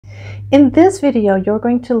In this video, you're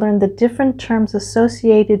going to learn the different terms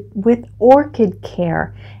associated with orchid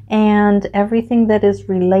care and everything that is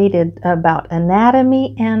related about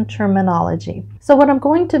anatomy and terminology. So what I'm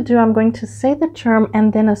going to do, I'm going to say the term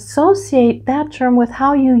and then associate that term with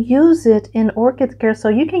how you use it in orchid care so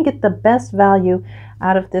you can get the best value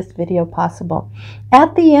out of this video possible.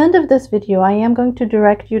 At the end of this video, I am going to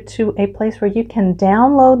direct you to a place where you can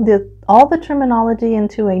download all the terminology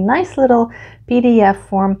into a nice little PDF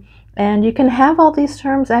form. And you can have all these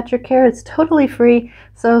terms at your care. It's totally free,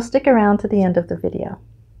 so stick around to the end of the video.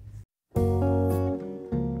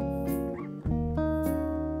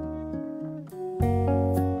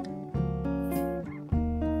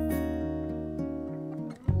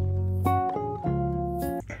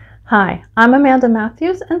 Hi, I'm Amanda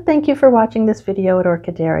Matthews, and thank you for watching this video at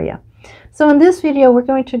Orchideria. So in this video, we're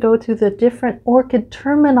going to go to the different orchid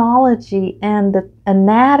terminology and the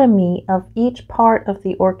anatomy of each part of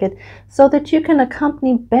the orchid so that you can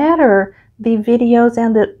accompany better the videos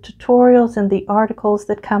and the tutorials and the articles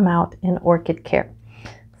that come out in orchid care.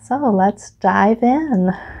 So let's dive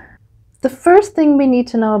in. The first thing we need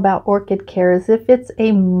to know about orchid care is if it's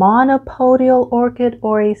a monopodial orchid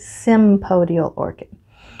or a sympodial orchid.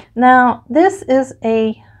 Now, this is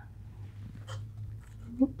a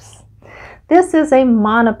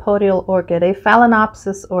monopodial orchid, a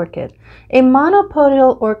phalaenopsis orchid. A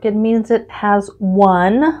monopodial orchid means it has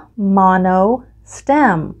one mono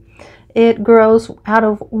stem. It grows out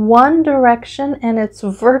of one direction and it's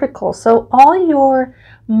vertical. So all your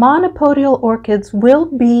monopodial orchids will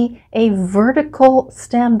be a vertical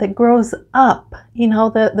stem that grows up. You know,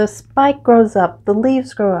 the spike grows up, the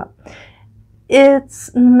leaves grow up.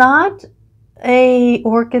 It's not an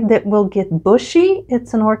orchid that will get bushy.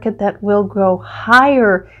 It's an orchid that will grow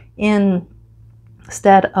higher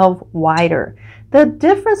instead of wider. The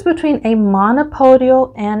difference between a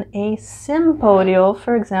monopodial and a sympodial,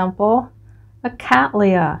 for example, a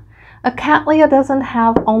cattleya. A cattleya doesn't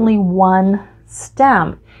have only one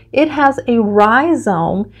stem. It has a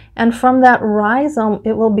rhizome, and from that rhizome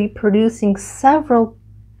it will be producing several,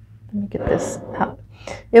 let me get this out.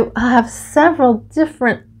 It will have several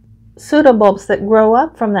different pseudobulbs that grow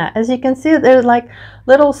up from that. As you can see, there's like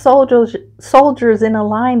little soldiers in a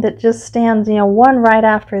line that just stand, you know, one right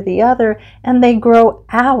after the other, and they grow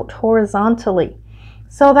out horizontally.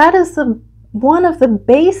 So that is one of the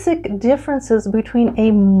basic differences between a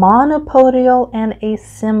monopodial and a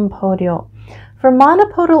sympodial. For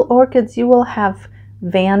monopodial orchids, you will have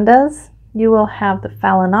vandas, you will have the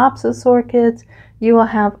phalaenopsis orchids, you will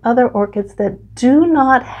have other orchids that do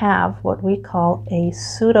not have what we call a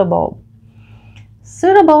pseudobulb.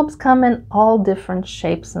 Pseudobulbs come in all different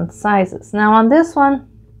shapes and sizes. Now on this one,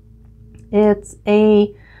 it's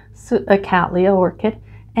a cattleya orchid,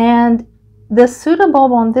 and the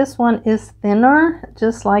pseudobulb on this one is thinner,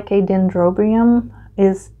 just like a dendrobium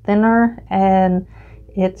is thinner, and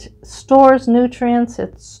it stores nutrients,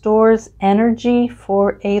 it stores energy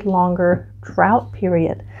for a longer drought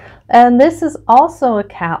period. And this is also a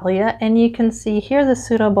cattleya, and you can see here the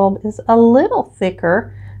pseudobulb is a little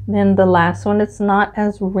thicker than the last one. It's not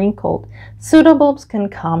as wrinkled. Pseudobulbs can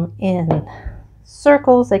come in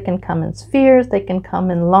circles, they can come in spheres, they can come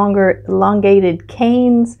in longer elongated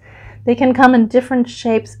canes, they can come in different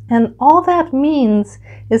shapes, and all that means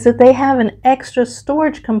is that they have an extra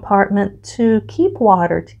storage compartment to keep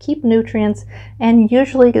water, to keep nutrients, and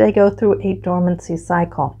usually they go through a dormancy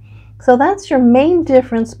cycle. So that's your main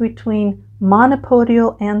difference between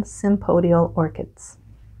monopodial and sympodial orchids.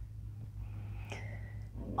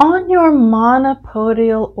 On your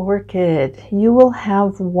monopodial orchid, you will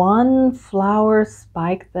have one flower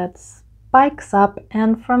spike that spikes up,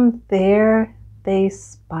 and from there they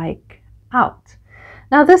spike out.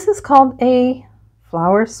 Now this is called a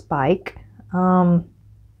flower spike.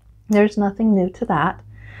 There's nothing new to that,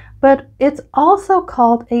 but it's also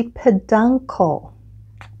called a peduncle.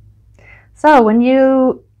 So when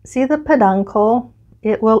you see the peduncle,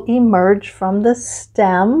 it will emerge from the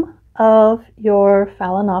stem of your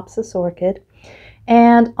phalaenopsis orchid,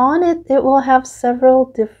 and on it, it will have several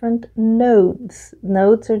different nodes.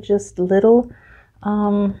 Nodes are just little,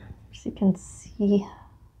 as you can see,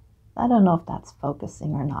 I don't know if that's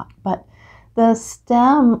focusing or not, but the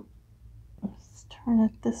stem, let's turn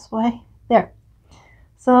it this way, there.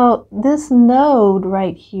 So this node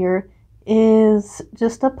right here is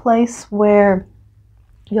just a place where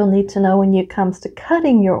you'll need to know when it comes to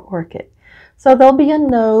cutting your orchid. So there'll be a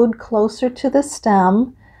node closer to the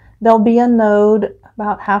stem, there'll be a node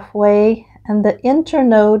about halfway, and the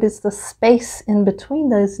internode is the space in between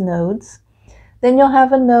those nodes. Then you'll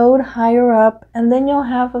have a node higher up, and then you'll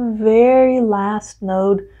have a very last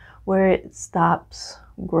node where it stops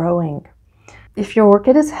growing. If your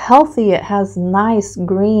orchid is healthy, it has nice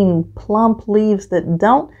green plump leaves that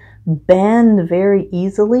don't bend very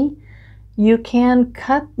easily, you can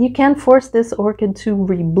force this orchid to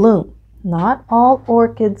rebloom. Not all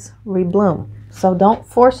orchids rebloom. So don't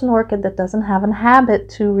force an orchid that doesn't have a habit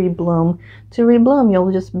to rebloom.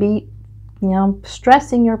 You'll just be,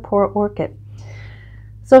 stressing your poor orchid.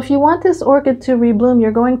 So if you want this orchid to rebloom,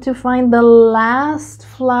 you're going to find the last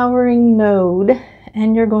flowering node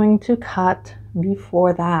and you're going to cut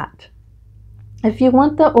before that. If you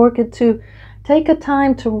want the orchid to take a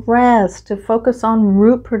time to rest, to focus on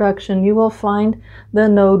root production, you will find the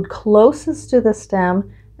node closest to the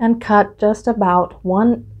stem and cut just about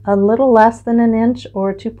a little less than an inch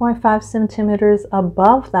or 2.5 centimeters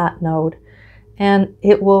above that node. And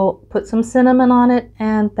it will put some cinnamon on it,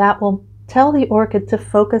 and that will tell the orchid to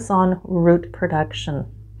focus on root production.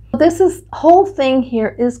 This whole thing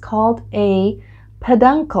here is called a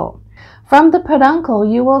peduncle. From the peduncle,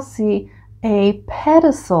 you will see a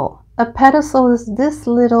pedicel. A pedicel is this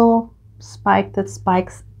little spike that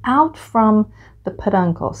spikes out from the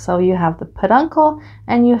peduncle. So you have the peduncle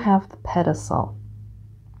and you have the pedicel.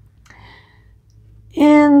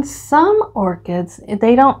 In some orchids,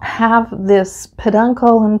 they don't have this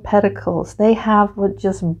peduncle and pedicles. They have what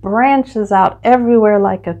just branches out everywhere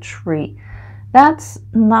like a tree. That's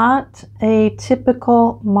not a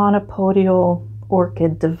typical monopodial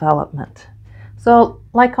orchid development. So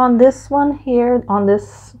like on this one here, on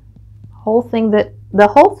this whole thing, the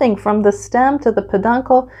whole thing from the stem to the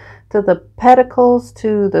peduncle to the pedicles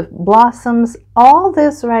to the blossoms, all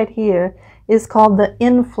this right here is called the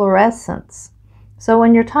inflorescence. So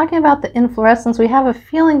when you're talking about the inflorescence, we have a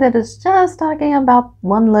feeling that it's just talking about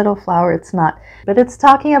one little flower. It's not, but it's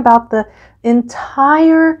talking about the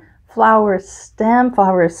entire flower stem,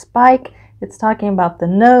 flower spike. It's talking about the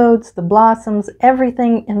nodes, the blossoms,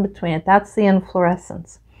 everything in between it. That's the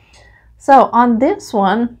inflorescence. So on this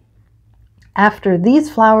one, after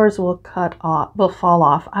these flowers will fall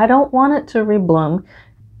off, I don't want it to rebloom.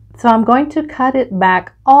 So I'm going to cut it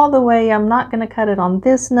back all the way. I'm not going to cut it on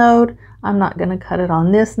this node. I'm not going to cut it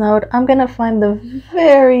on this node. I'm going to find the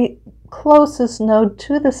very closest node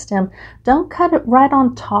to the stem. Don't cut it right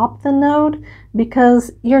on top of the node,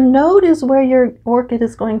 because your node is where your orchid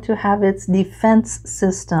is going to have its defense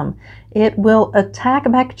system. It will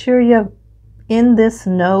attack bacteria in this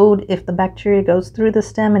node. If the bacteria goes through the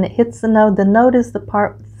stem and it hits the node is the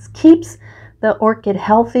part that keeps the orchid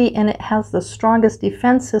healthy, and it has the strongest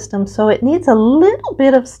defense system, so it needs a little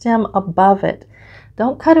bit of stem above it.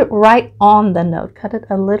 Don't cut it right on the node. Cut it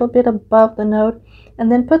a little bit above the node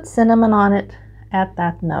and then put cinnamon on it at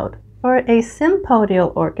that node. For a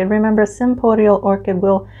sympodial orchid, remember, a sympodial orchid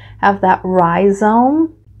will have that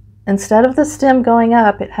rhizome. Instead of the stem going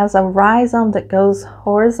up, it has a rhizome that goes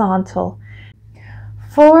horizontal.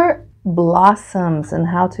 For blossoms and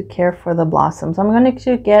how to care for the blossoms, I'm going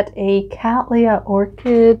to get a Cattleya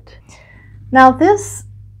orchid. Now this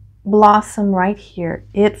blossom right here,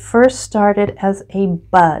 it first started as a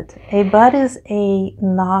bud. A bud is a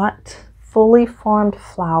not fully formed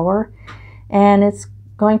flower, and it's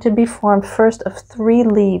going to be formed first of 3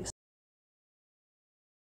 leaves.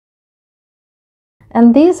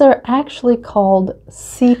 And these are actually called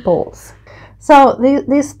sepals. So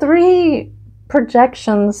these 3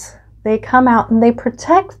 projections, they come out and they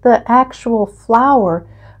protect the actual flower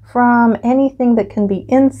from anything that can be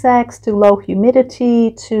insects, to low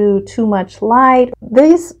humidity, to too much light.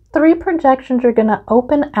 These 3 projections are going to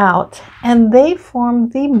open out and they form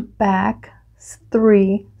the back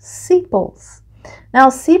 3 sepals. Now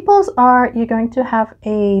sepals are, you're going to have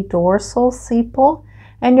a dorsal sepal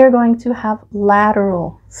and you're going to have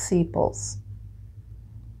lateral sepals.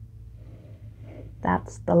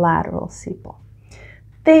 That's the lateral sepal.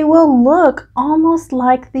 They will look almost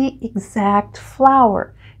like the exact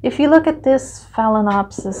flower. If you look at this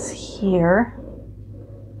Phalaenopsis here,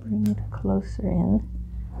 bring it closer in,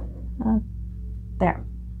 there.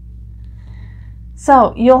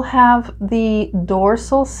 So you'll have the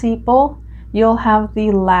dorsal sepal, you'll have the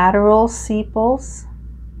lateral sepals.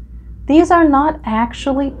 These are not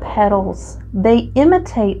actually petals. They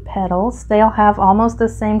imitate petals. They'll have almost the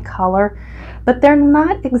same color, but they're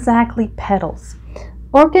not exactly petals.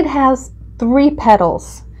 Orchid has 3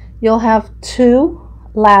 petals. You'll have 2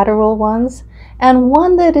 lateral ones and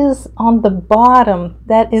one that is on the bottom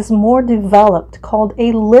that is more developed, called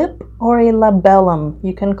a lip or a labellum.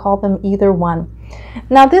 You can call them either one.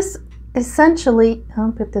 Now this essentially,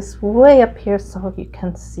 I'll put this way up here so you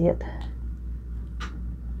can see it.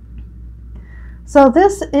 So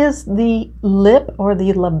this is the lip or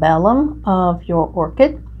the labellum of your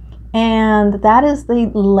orchid. And that is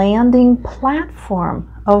the landing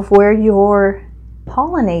platform of where your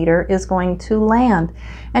pollinator is going to land.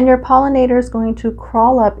 And your pollinator is going to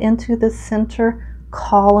crawl up into the center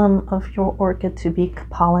column of your orchid to be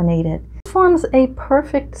pollinated. It forms a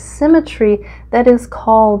perfect symmetry that is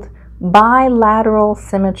called bilateral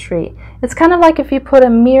symmetry. It's kind of like if you put a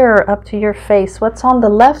mirror up to your face. What's on the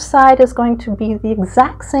left side is going to be the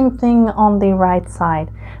exact same thing on the right side.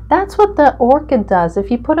 That's what the orchid does. If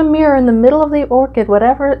you put a mirror in the middle of the orchid,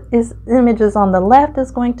 whatever image is on the left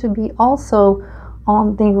is going to be also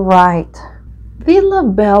on the right. The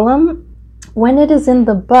labellum, when it is in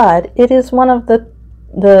the bud, it is one of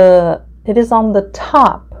it is on the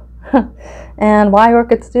top. And why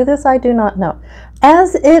orchids do this, I do not know.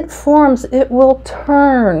 As it forms, it will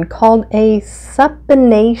turn, called a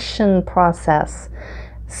supination process.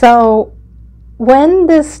 So when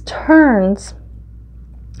this turns,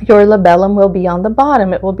 your labellum will be on the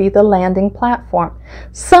bottom. It will be the landing platform.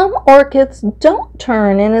 Some orchids don't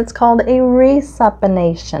turn, and it's called a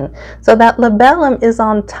resupination. So that labellum is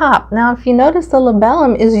on top. Now, if you notice, the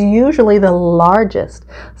labellum is usually the largest.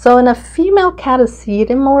 So in a female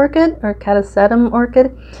catasetum orchid, or catasetum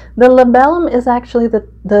orchid, the labellum is actually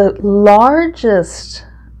the largest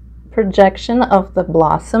projection of the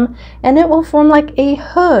blossom, and it will form like a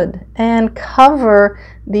hood and cover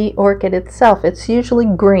the orchid itself. It's usually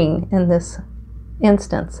green in this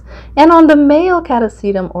instance. And on the male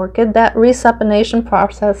catasetum orchid, that resupination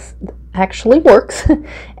process actually works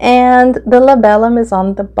and the labellum is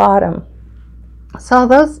on the bottom. So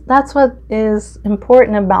that's what is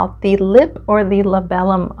important about the lip or the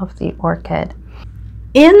labellum of the orchid.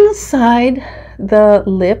 Inside the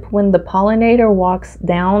lip, when the pollinator walks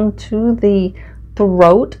down to the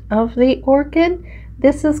throat of the orchid,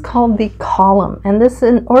 this is called the column. And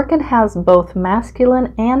an orchid has both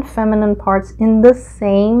masculine and feminine parts in the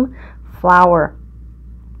same flower.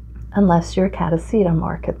 Unless you're a catasetum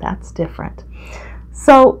orchid, that's different.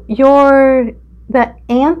 So the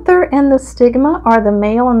anther and the stigma are the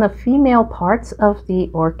male and the female parts of the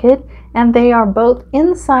orchid, and they are both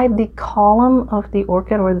inside the column of the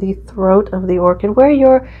orchid, or the throat of the orchid, where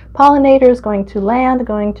your pollinator is going to land,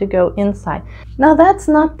 going to go inside. Now, that's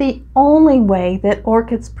not the only way that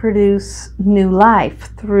orchids produce new life,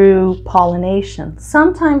 through pollination.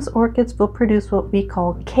 Sometimes orchids will produce what we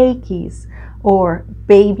call keikis, or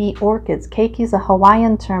baby orchids. Keiki is a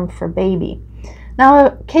Hawaiian term for baby. Now,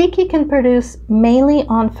 a keiki can produce mainly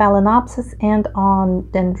on Phalaenopsis and on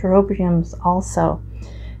Dendrobiums also.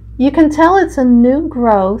 You can tell it's a new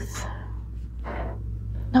growth.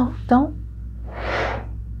 No, don't.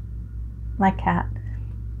 My cat.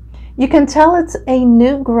 You can tell it's a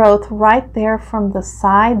new growth right there from the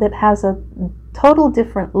side that has a total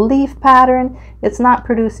different leaf pattern. It's not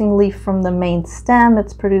producing leaf from the main stem,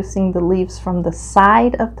 it's producing the leaves from the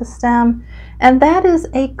side of the stem, and that is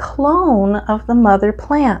a clone of the mother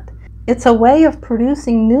plant. It's a way of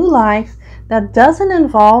producing new life that doesn't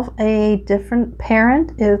involve a different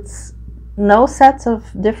parent. It's no sets of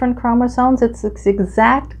different chromosomes. It's its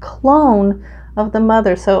exact clone of the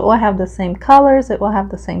mother. So it will have the same colors, it will have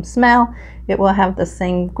the same smell, it will have the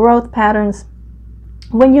same growth patterns.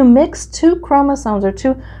 When you mix two chromosomes, or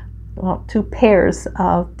two pairs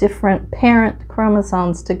of different parent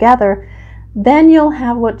chromosomes together, then you'll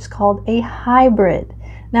have what's called a hybrid.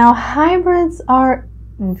 Now, hybrids are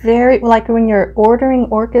like when you're ordering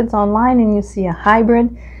orchids online and you see a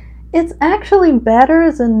hybrid, it's actually better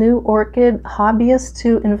as a new orchid hobbyist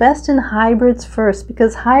to invest in hybrids first,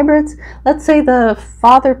 because hybrids, let's say the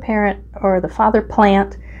father parent or the father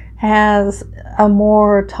plant has a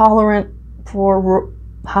more tolerant for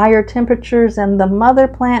higher temperatures, and the mother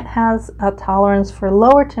plant has a tolerance for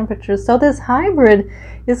lower temperatures. So this hybrid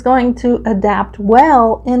is going to adapt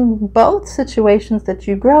well in both situations that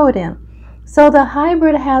you grow it in. So the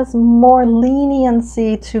hybrid has more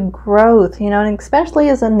leniency to growth, and especially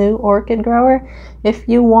as a new orchid grower, if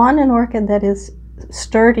you want an orchid that is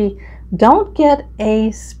sturdy, don't get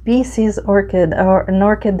a species orchid or an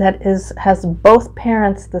orchid that has both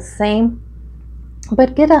parents the same,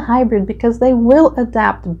 but get a hybrid, because they will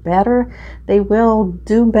adapt better. They will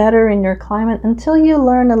do better in your climate until you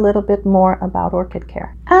learn a little bit more about orchid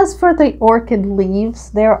care. As for the orchid leaves,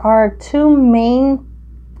 there are two main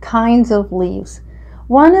kinds of leaves.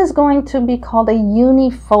 One is going to be called a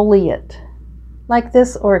unifoliate, like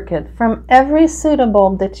this orchid. From every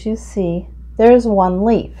pseudobulb that you see, there is one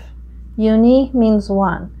leaf. Uni means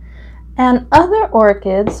one. And other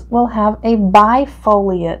orchids will have a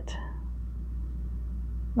bifoliate,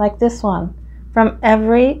 like this one. From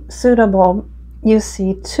every pseudobulb, you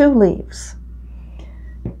see two leaves.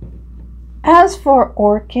 As for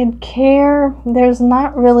orchid care, there's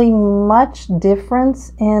not really much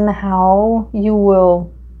difference in how you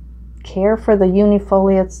will care for the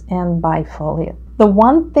unifoliates and bifoliates. The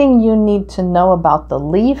one thing you need to know about the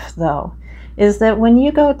leaf, though, is that when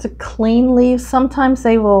you go to clean leaves, sometimes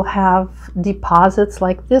they will have deposits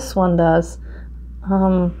like this one does.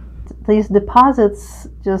 These deposits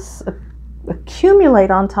just accumulate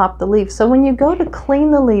on top of the leaf. So when you go to clean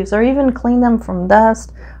the leaves or even clean them from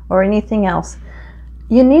dust or anything else,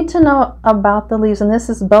 you need to know about the leaves, and this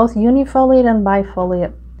is both unifoliate and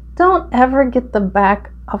bifoliate. Don't ever get the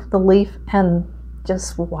back of the leaf and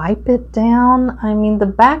just wipe it down. I mean, the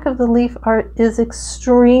back of the leaf is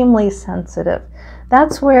extremely sensitive.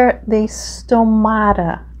 That's where the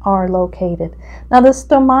stomata are located. Now, the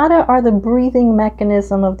stomata are the breathing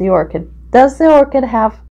mechanism of the orchid. Does the orchid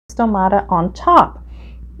have stomata on top?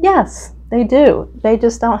 Yes, they do. They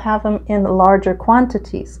just don't have them in larger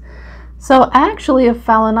quantities. So actually, a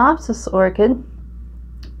Phalaenopsis orchid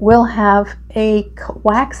will have a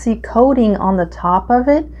waxy coating on the top of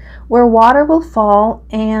it where water will fall,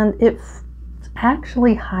 and it's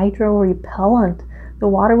actually hydro-repellent. The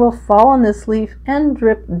water will fall on this leaf and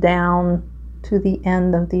drip down to the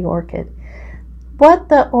end of the orchid. What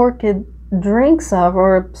the orchid drinks of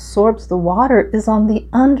or absorbs the water is on the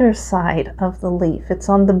underside of the leaf. It's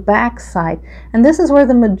on the back side, and this is where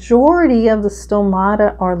the majority of the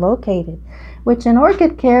stomata are located, which in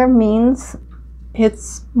orchid care means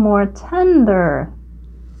it's more tender,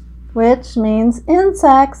 which means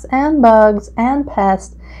insects and bugs and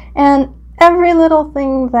pests and every little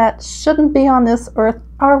thing that shouldn't be on this earth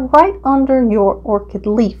are right under your orchid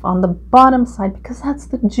leaf on the bottom side, because that's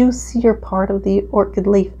the juicier part of the orchid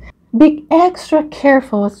leaf. Be extra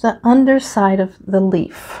careful with the underside of the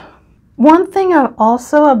leaf. One thing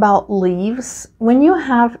also about leaves, when you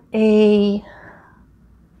have a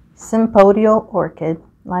Sympodial orchid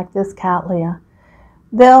like this Cattleya,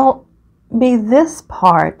 there'll be this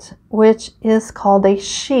part which is called a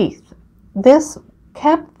sheath. This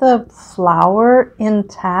kept the flower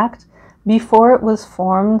intact before it was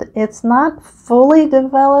formed. It's not fully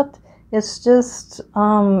developed. It's just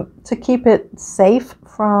to keep it safe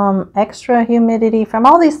from extra humidity, from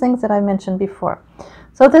all these things that I mentioned before.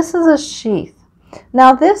 So this is a sheath.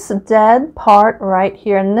 Now this dead part right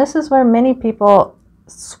here, and this is where many people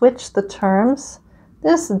switch the terms.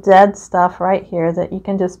 This dead stuff right here that you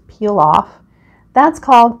can just peel off, that's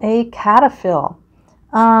called a cataphyll.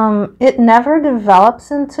 It never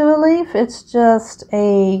develops into a leaf. It's just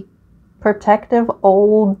a protective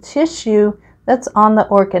old tissue that's on the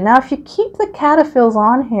orchid. Now, if you keep the cataphylls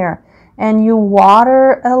on here and you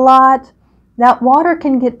water a lot, that water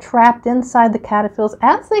can get trapped inside the cataphylls,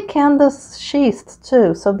 as they can the sheaths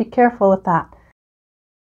too, so be careful with that.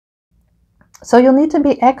 So you'll need to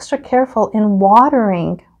be extra careful in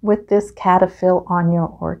watering with this cataphyll on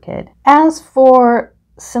your orchid. As for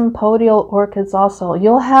Sympodial orchids also,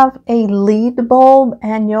 you'll have a lead bulb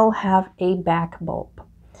and you'll have a back bulb.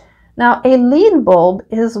 Now, a lead bulb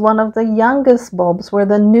is one of the youngest bulbs where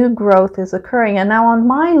the new growth is occurring. And now on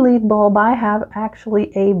my lead bulb, I have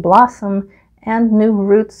actually a blossom and new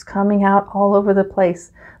roots coming out all over the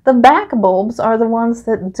place. The back bulbs are the ones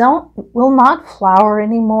that will not flower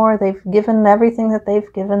anymore. They've given everything that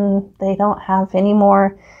they've given. They don't have any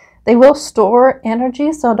more. They will store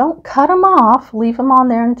energy, so don't cut them off. Leave them on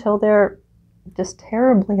there until they're just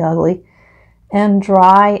terribly ugly and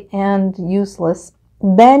dry and useless.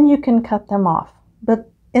 Then you can cut them off.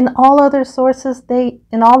 But in all other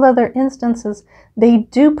instances, they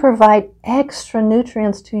do provide extra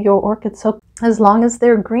nutrients to your orchid. So as long as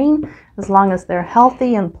they're green, as long as they're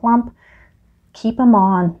healthy and plump, keep them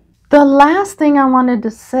on. The last thing I wanted to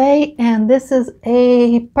say, and this is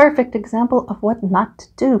a perfect example of what not to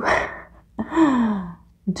do.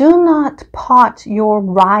 Do not pot your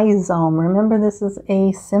rhizome. Remember, this is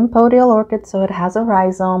a Sympodial orchid, so it has a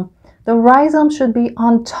rhizome. The rhizome should be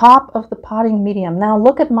on top of the potting medium. Now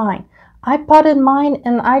look at mine. I potted mine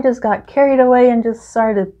and I just got carried away and just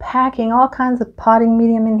started packing all kinds of potting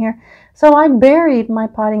medium in here. So I buried my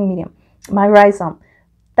potting medium, my rhizome.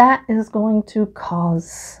 That is going to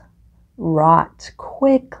cause rot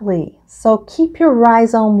quickly. So keep your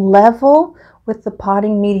rhizome level with the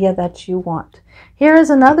potting media that you want. Here is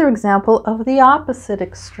another example of the opposite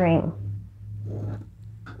extreme.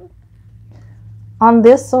 On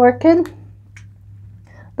this orchid,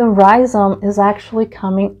 the rhizome is actually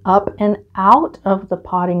coming up and out of the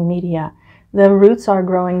potting media. The roots are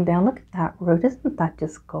growing down. Look at that root. Isn't that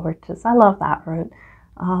just gorgeous? I love that root.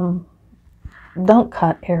 Don't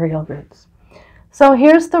cut aerial roots. So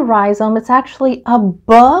here's the rhizome. It's actually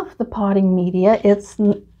above the potting media. It's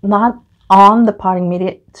not on the potting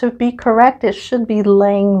media. To be correct, it should be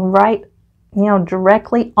laying right,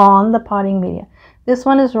 directly on the potting media. This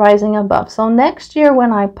one is rising above. So next year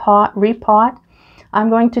when I repot, I'm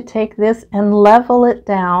going to take this and level it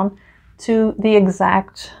down to the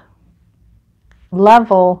exact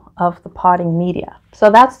level of the potting media. So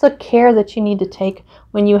that's the care that you need to take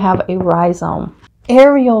when you have a rhizome.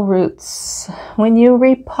 Aerial roots. When you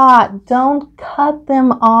repot, don't cut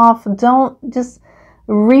them off. Don't just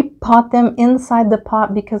repot them inside the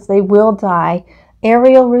pot because they will die.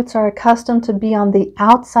 Aerial roots are accustomed to be on the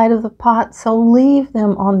outside of the pot, so leave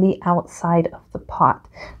them on the outside of the pot.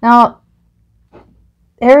 Now,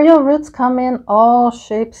 aerial roots come in all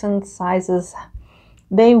shapes and sizes.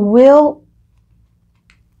 They will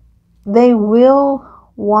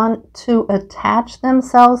want to attach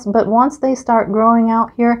themselves, but once they start growing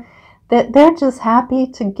out here, that they're just happy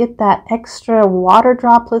to get that extra water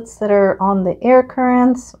droplets that are on the air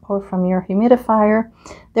currents or from your humidifier.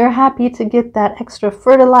 They're happy to get that extra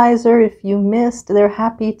fertilizer if you missed. They're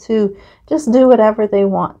happy to just do whatever they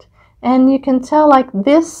want. And you can tell, like,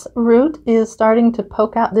 this root is starting to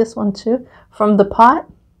poke out, this one too, from the pot.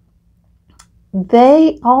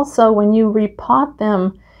 They also, when you repot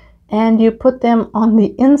them and you put them on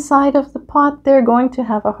the inside of the pot, they're going to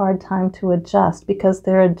have a hard time to adjust because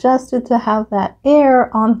they're adjusted to have that air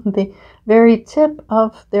on the very tip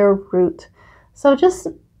of their root. So just,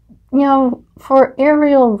 for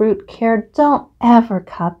aerial root care, don't ever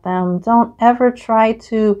cut them. Don't ever try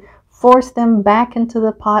to force them back into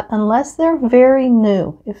the pot unless they're very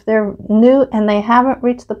new. If they're new and they haven't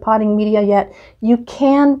reached the potting media yet, you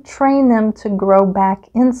can train them to grow back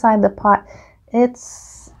inside the pot.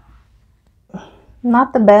 It's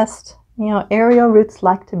not the best. Aerial roots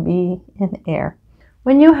like to be in air.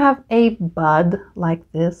 When you have a bud like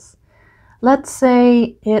this, let's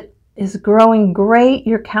say it is growing great,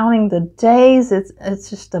 you're counting the days, it's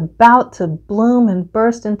just about to bloom and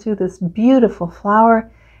burst into this beautiful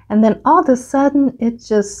flower, and then all of a sudden it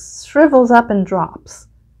just shrivels up and drops.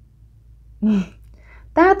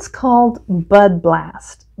 That's called bud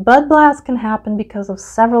blast. Bud blast can happen because of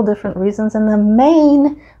several different reasons, and the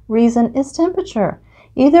main reason is temperature.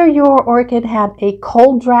 Either your orchid had a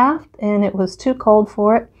cold draft and it was too cold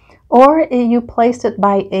for it, or you placed it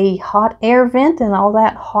by a hot air vent and all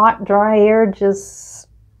that hot, dry air just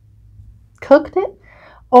cooked it,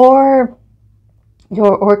 or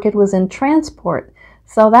your orchid was in transport.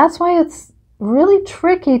 So that's why it's really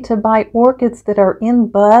tricky to buy orchids that are in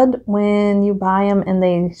bud when you buy them and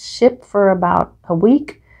they ship for about a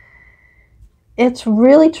week. It's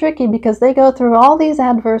really tricky because they go through all these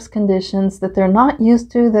adverse conditions that they're not used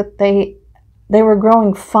to, that they were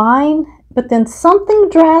growing fine, but then something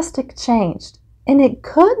drastic changed. And it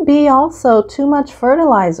could be also too much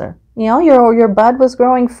fertilizer. Your bud was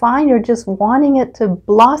growing fine, you're just wanting it to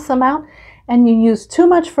blossom out, and you use too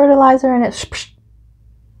much fertilizer and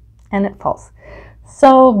it falls.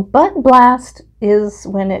 So bud blast is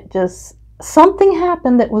when it just, something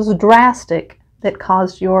happened that was drastic that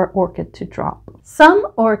caused your orchid to drop. Some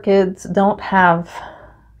orchids don't have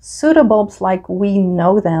pseudobulbs like we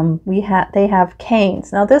know them. They have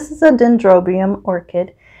canes. Now this is a dendrobium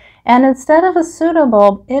orchid, and instead of a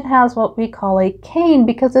pseudobulb, it has what we call a cane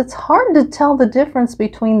because it's hard to tell the difference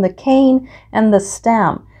between the cane and the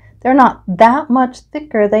stem. They're not that much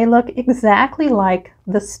thicker. They look exactly like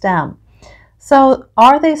the stem. So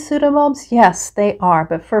are they pseudobulbs? Yes, they are,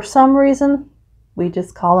 but for some reason, we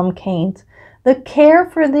just call them canes. The care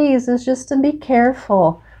for these is just to be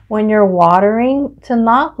careful when you're watering, to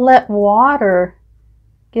not let water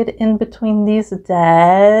get in between these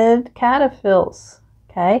dead caterpillars,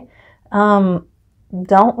 okay?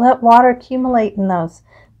 Don't let water accumulate in those.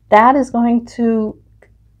 That is going to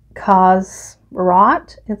cause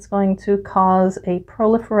rot. It's going to cause a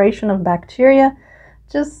proliferation of bacteria.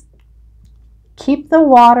 Just keep the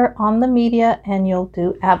water on the media and you'll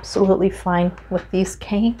do absolutely fine with these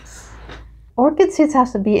canes. Orchid seeds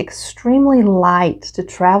have to be extremely light to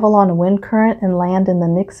travel on a wind current and land in the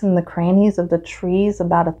nooks and the crannies of the trees,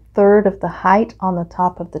 about 1/3 of the height on the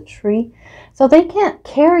top of the tree. So they can't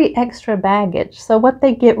carry extra baggage. So what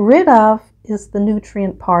they get rid of is the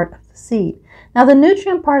nutrient part of the seed. Now the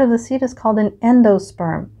nutrient part of the seed is called an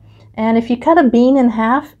endosperm. And if you cut a bean in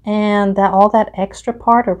half and all that extra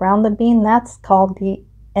part around the bean, that's called the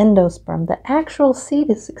endosperm. The actual seed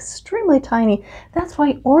is extremely tiny. That's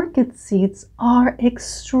why orchid seeds are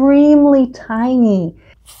extremely tiny.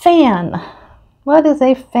 Fan. What is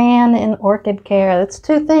a fan in orchid care? It's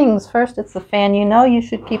two things. First, it's the fan. You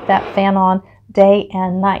should keep that fan on day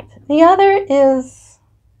and night. The other is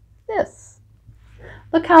this.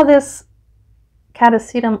 Look how this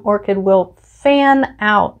catasetum orchid will fan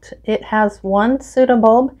out. It has one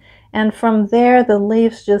pseudobulb, and from there the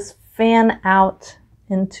leaves just fan out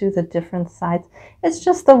into the different sides. It's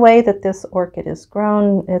just the way that this orchid is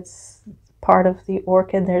grown. It's part of the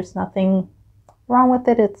orchid. There's nothing wrong with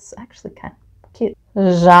it. It's actually kind of cute.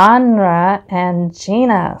 Genre and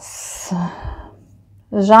genus.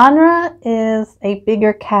 Genre is a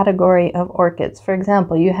bigger category of orchids. For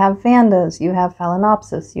example, you have Vandas, you have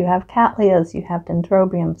Phalaenopsis, you have Cattleyas, you have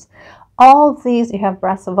Dendrobiums. All of these, you have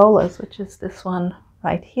Brassivolas, which is this one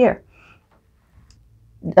right here.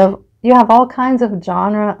 You have all kinds of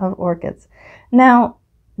genre of orchids. Now,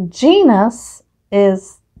 genus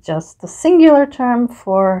is just the singular term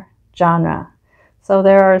for genre. So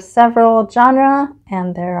there are several genera,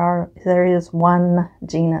 and there is one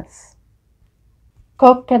genus.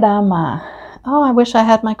 Kokedama. Oh, I wish I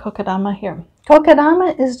had my kokedama here.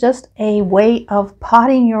 Kokedama is just a way of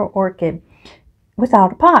potting your orchid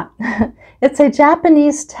without a pot. It's a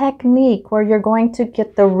Japanese technique where you're going to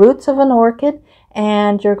get the roots of an orchid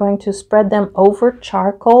and you're going to spread them over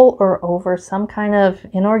charcoal or over some kind of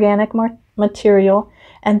inorganic material,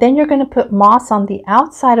 and then you're going to put moss on the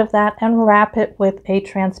outside of that and wrap it with a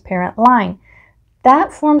transparent line.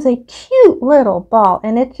 That forms a cute little ball,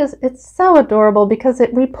 and it's so adorable because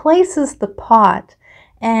it replaces the pot,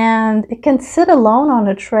 and it can sit alone on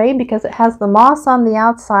a tray because it has the moss on the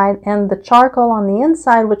outside and the charcoal on the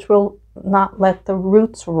inside, which will not let the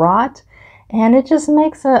roots rot, and it just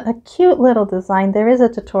makes a cute little design. There is a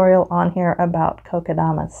tutorial on here about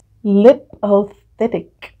kokedamas.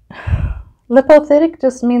 Lipothitic. Lipothitic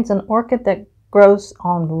just means an orchid that grows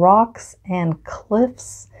on rocks and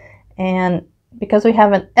cliffs, and because we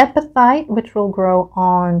have an epiphyte which will grow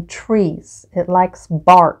on trees. It likes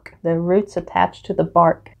bark, the roots attached to the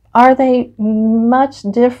bark. Are they much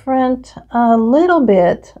different? A little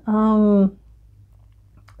bit.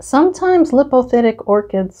 Sometimes lipothitic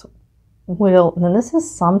orchids will, and this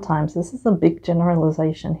is a big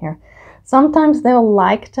generalization here. Sometimes they'll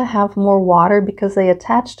like to have more water because they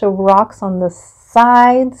attach to rocks on the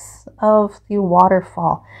sides of the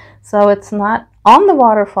waterfall. So it's not on the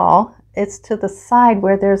waterfall, it's to the side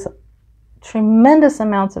where there's tremendous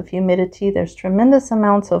amounts of humidity, there's tremendous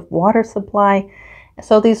amounts of water supply.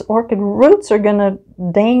 So these orchid roots are going to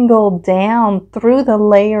dangle down through the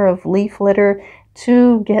layer of leaf litter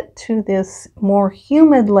to get to this more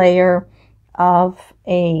humid layer of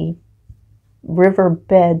a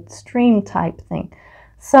riverbed stream type thing.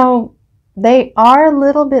 So they are a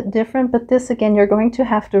little bit different, but this again, you're going to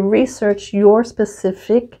have to research your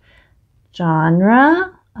specific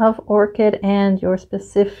genre of orchid and your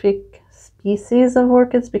specific species of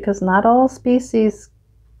orchids, because not all species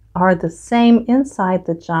are the same inside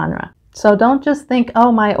the genre. So don't just think, oh,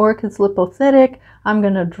 my orchid's lipothitic, I'm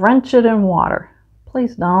going to drench it in water.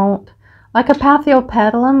 Please don't. Like a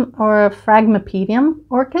Pathiopedilum or a Phragmipedium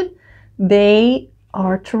orchid, they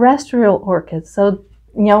are terrestrial orchids. So,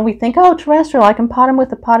 you know, we think, oh, terrestrial, I can pot them with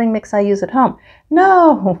the potting mix I use at home.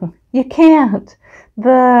 No, you can't.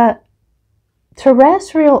 The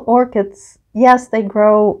terrestrial orchids, yes, they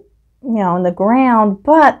grow, you know, in the ground,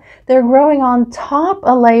 but they're growing on top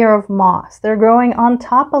a layer of moss. They're growing on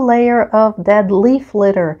top a layer of dead leaf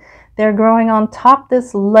litter. They're growing on top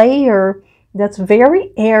this layer that's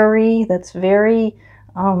very airy, that's very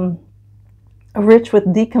rich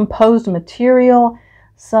with decomposed material.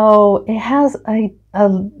 So it has a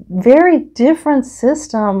very different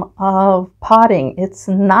system of potting. It's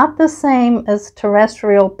not the same as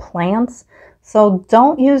terrestrial plants. So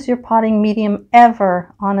don't use your potting medium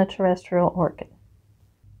ever on a terrestrial orchid.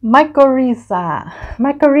 Mycorrhiza.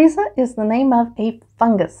 Mycorrhiza is the name of a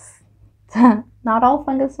fungus. Not all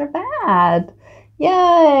fungus are bad.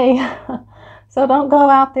 Yay! So don't go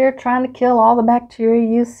out there trying to kill all the bacteria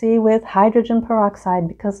you see with hydrogen peroxide,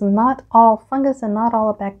 because not all fungus and not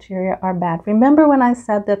all bacteria are bad. Remember when I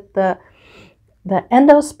said that the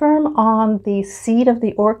endosperm on the seed of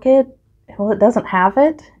the orchid, well, it doesn't have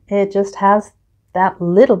it. It just has that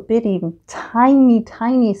little bitty,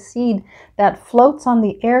 tiny seed that floats on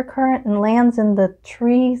the air current and lands in the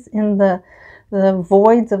trees, in the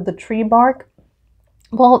voids of the tree bark.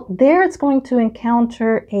 Well, there it's going to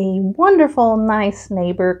encounter a wonderful, nice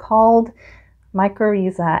neighbor called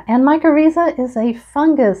mycorrhiza. And mycorrhiza is a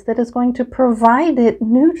fungus that is going to provide it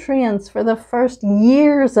nutrients for the first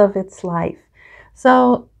years of its life.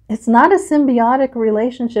 So it's not a symbiotic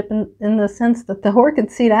relationship in the sense that the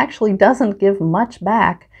orchid seed actually doesn't give much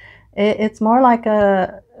back. It's more like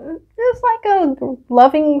it's like a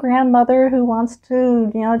loving grandmother who wants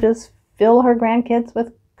to, you know, just fill her grandkids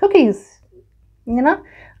with cookies. You know,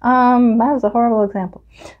 that was a horrible example,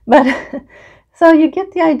 but So you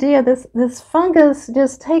get the idea. This fungus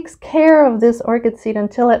just takes care of this orchid seed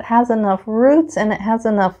until it has enough roots and it has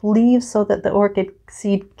enough leaves so that the orchid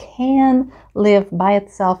seed can live by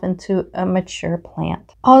itself into a mature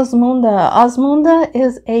plant. Osmunda. Osmunda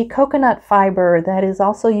is a coconut fiber that is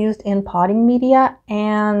also used in potting media,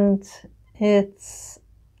 and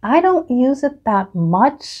I don't use it that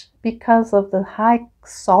much because of the high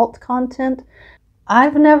salt content.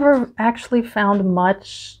 I've never actually found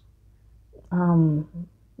much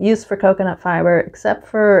use for coconut fiber except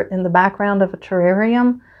for in the background of a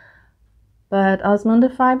terrarium. But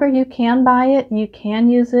Osmunda fiber, you can buy it. You can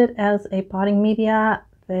use it as a potting media.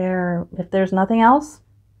 If there's nothing else,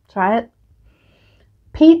 try it.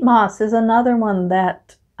 Peat moss is another one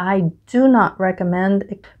that I do not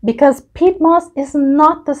recommend, because peat moss is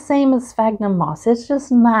not the same as sphagnum moss. It's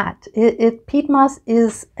just not. Peat moss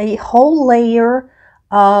is a whole layer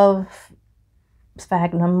of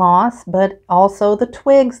sphagnum moss, but also the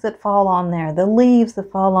twigs that fall on there, the leaves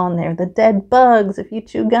that fall on there, the dead bugs. If you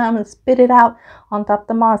chew gum and spit it out on top of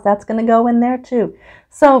the moss, that's going to go in there too.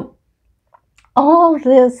 So all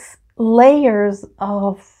this layers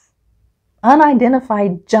of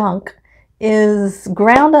unidentified junk is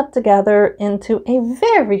ground up together into a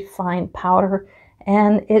very fine powder,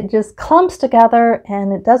 and it just clumps together,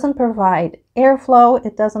 and it doesn't provide airflow,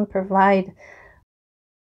 it doesn't provide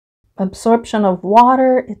absorption of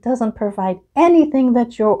water, it doesn't provide anything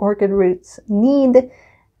that your orchid roots need,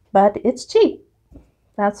 but it's cheap.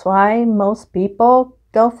 That's why most people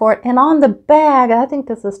go for it. And on the bag, I think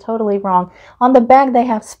this is totally wrong. On the bag, they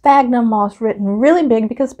have sphagnum moss written really big,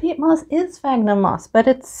 because peat moss is sphagnum moss, but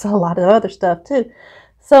it's a lot of other stuff too.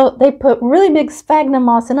 So they put really big sphagnum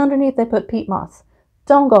moss, and underneath they put peat moss.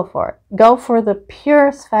 Don't go for it. Go for the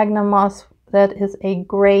pure sphagnum moss that is a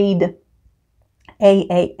grade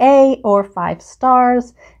AAA or 5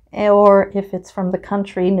 stars, or if it's from the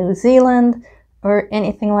country New Zealand or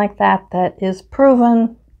anything like that, that is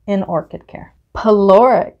proven in orchid care.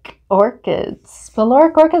 Pyloric orchids.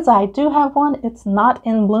 Pyloric orchids, I do have one. It's not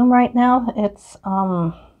in bloom right now. It's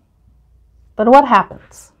but what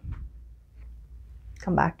happens?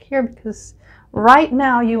 Come back here, because right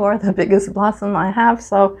now you are the biggest blossom I have,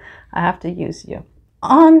 so I have to use you.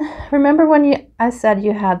 Remember when I said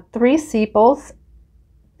you had 3 sepals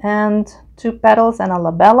and 2 petals and a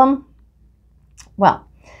labellum? Well,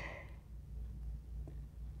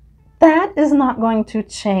 that is not going to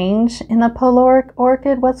change in a pyloric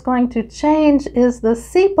orchid. What's going to change is the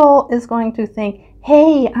sepal is going to think,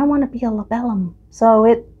 hey, I want to be a labellum, so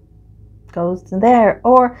it goes to there.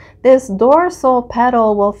 Or this dorsal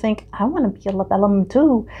petal will think, I want to be a labellum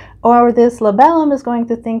too. Or this labellum is going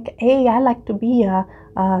to think, hey, I like to be a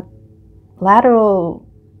lateral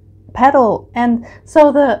petal. And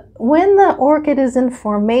so when the orchid is in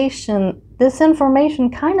formation, this information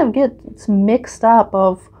kind of gets mixed up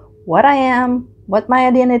of what I am, what my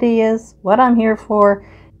identity is, what I'm here for.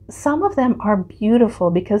 Some of them are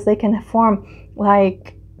beautiful because they can form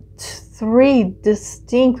like 3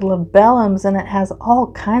 distinct labellums, and it has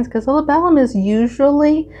all kinds, because the labellum is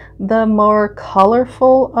usually the more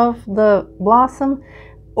colorful of the blossom,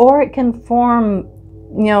 or it can form,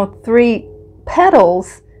 3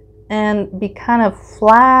 petals and be kind of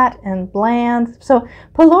flat and bland. So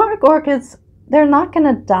pyloric orchids, they're not going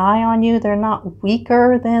to die on you. They're not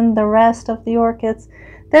weaker than the rest of the orchids.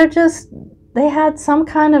 They had some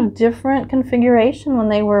kind of different configuration when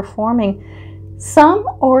they were forming. Some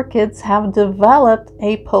orchids have developed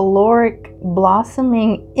a pyloric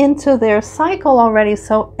blossoming into their cycle already,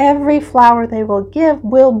 so every flower they will give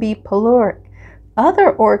will be pyloric.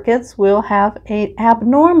 Other orchids will have an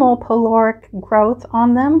abnormal pyloric growth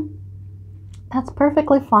on them. That's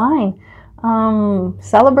perfectly fine.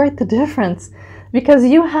 Celebrate the difference, because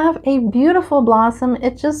you have a beautiful blossom.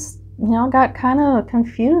 It just got kind of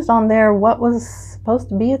confused on there what was supposed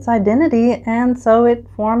to be its identity, and so it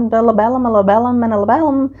formed a labellum, and a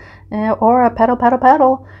labellum, or a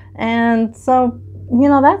petal, and so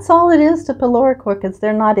that's all it is to pyloric orchids.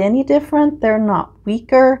 They're not any different. They're not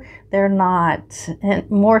weaker. They're not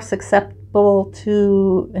more susceptible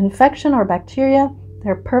to infection or bacteria.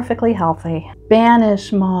 They're perfectly healthy.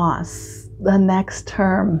 Spanish moss, the next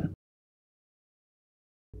term.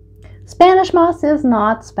 Spanish moss is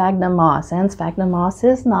not sphagnum moss, and sphagnum moss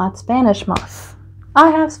is not Spanish moss. I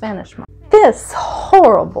have Spanish moss. This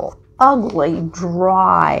horrible, ugly,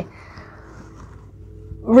 dry,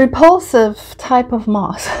 repulsive type of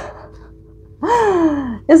moss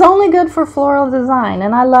is only good for floral design,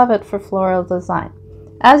 and I love it for floral design.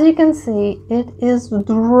 As you can see, it is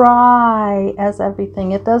dry as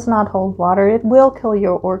everything. It does not hold water. It will kill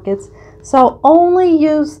your orchids. So only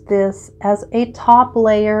use this as a top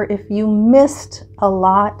layer if you missed a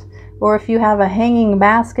lot, or if you have a hanging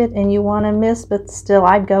basket and you want to mist, but still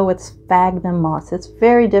I'd go with sphagnum moss. It's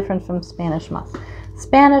very different from Spanish moss.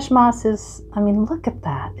 Spanish moss is, I mean, look at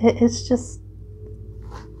that. It's just,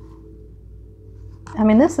 I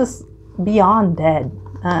mean, this is beyond dead.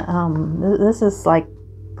 This is like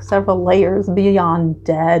several layers beyond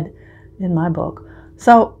dead in my book.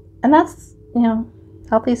 So, and that's, you know,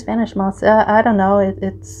 healthy Spanish moss. I don't know,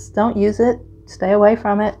 it's don't use it, stay away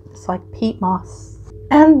from it. It's like peat moss.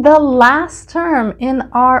 And the last term in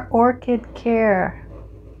our orchid care,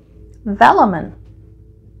 velamen.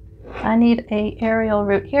 I need a aerial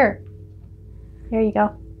root here. Here you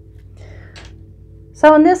go.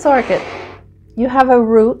 So in this orchid, you have a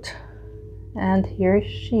root, and here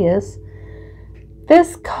she is.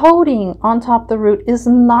 This coating on top of the root is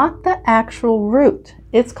not the actual root.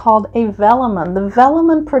 It's called a velamen. The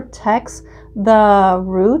velamen protects the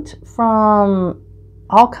root from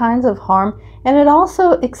all kinds of harm, and it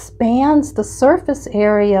also expands the surface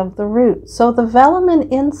area of the root. So the velamen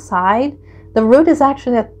inside, the root is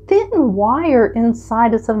actually a thin wire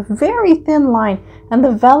inside. It's a very thin line, and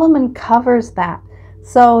the velamen covers that.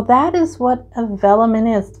 So that is what a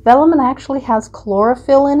velamen is. Velamen actually has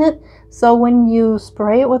chlorophyll in it, so when you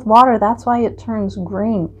spray it with water, that's why it turns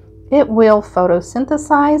green. It will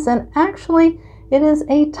photosynthesize, and actually it is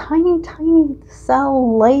a tiny, tiny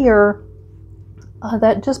cell layer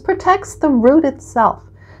that just protects the root itself.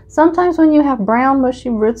 Sometimes when you have brown mushy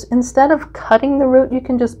roots, instead of cutting the root, you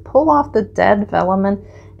can just pull off the dead velamen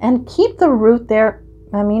and keep the root there.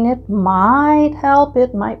 I mean, it might help,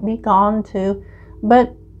 it might be gone too,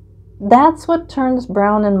 but that's what turns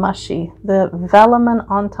brown and mushy, the velamen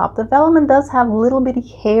on top. The velamen does have little bitty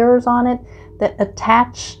hairs on it that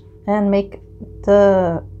attach and make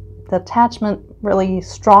the attachment really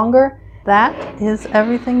stronger. That is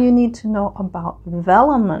everything you need to know about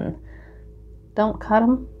velamen. Don't cut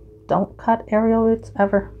them. Don't cut aerial roots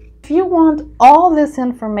ever. If you want all this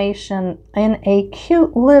information in a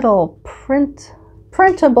cute little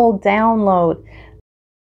printable download,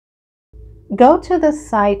 go to the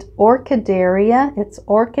site Orchideria. It's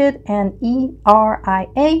Orchid and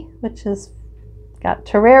E-R-I-A, which is got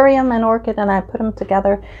terrarium and orchid, and I put them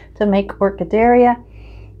together to make Orchideria.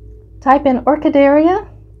 Type in Orchideria,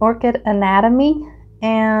 orchid anatomy,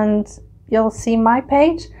 and you'll see my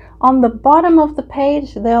page. On the bottom of the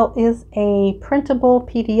page, there is a printable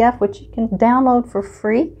PDF which you can download for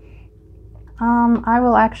free. I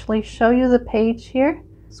will actually show you the page here.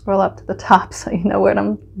 Scroll up to the top so you know what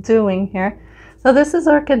I'm doing here. So this is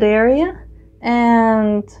Orchideria,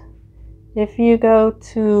 and if you go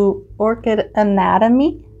to Orchid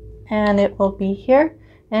Anatomy, and it will be here,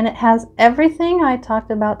 and it has everything I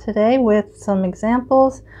talked about today with some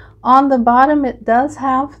examples. On the bottom, it does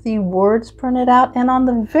have the words printed out, and on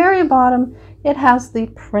the very bottom, it has the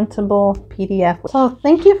printable PDF. So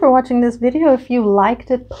thank you for watching this video. If you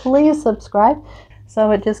liked it, please subscribe.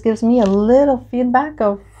 So it just gives me a little feedback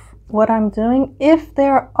of what I'm doing. If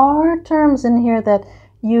there are terms in here that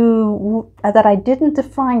I didn't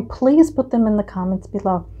define, please put them in the comments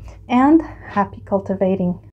below. And happy cultivating.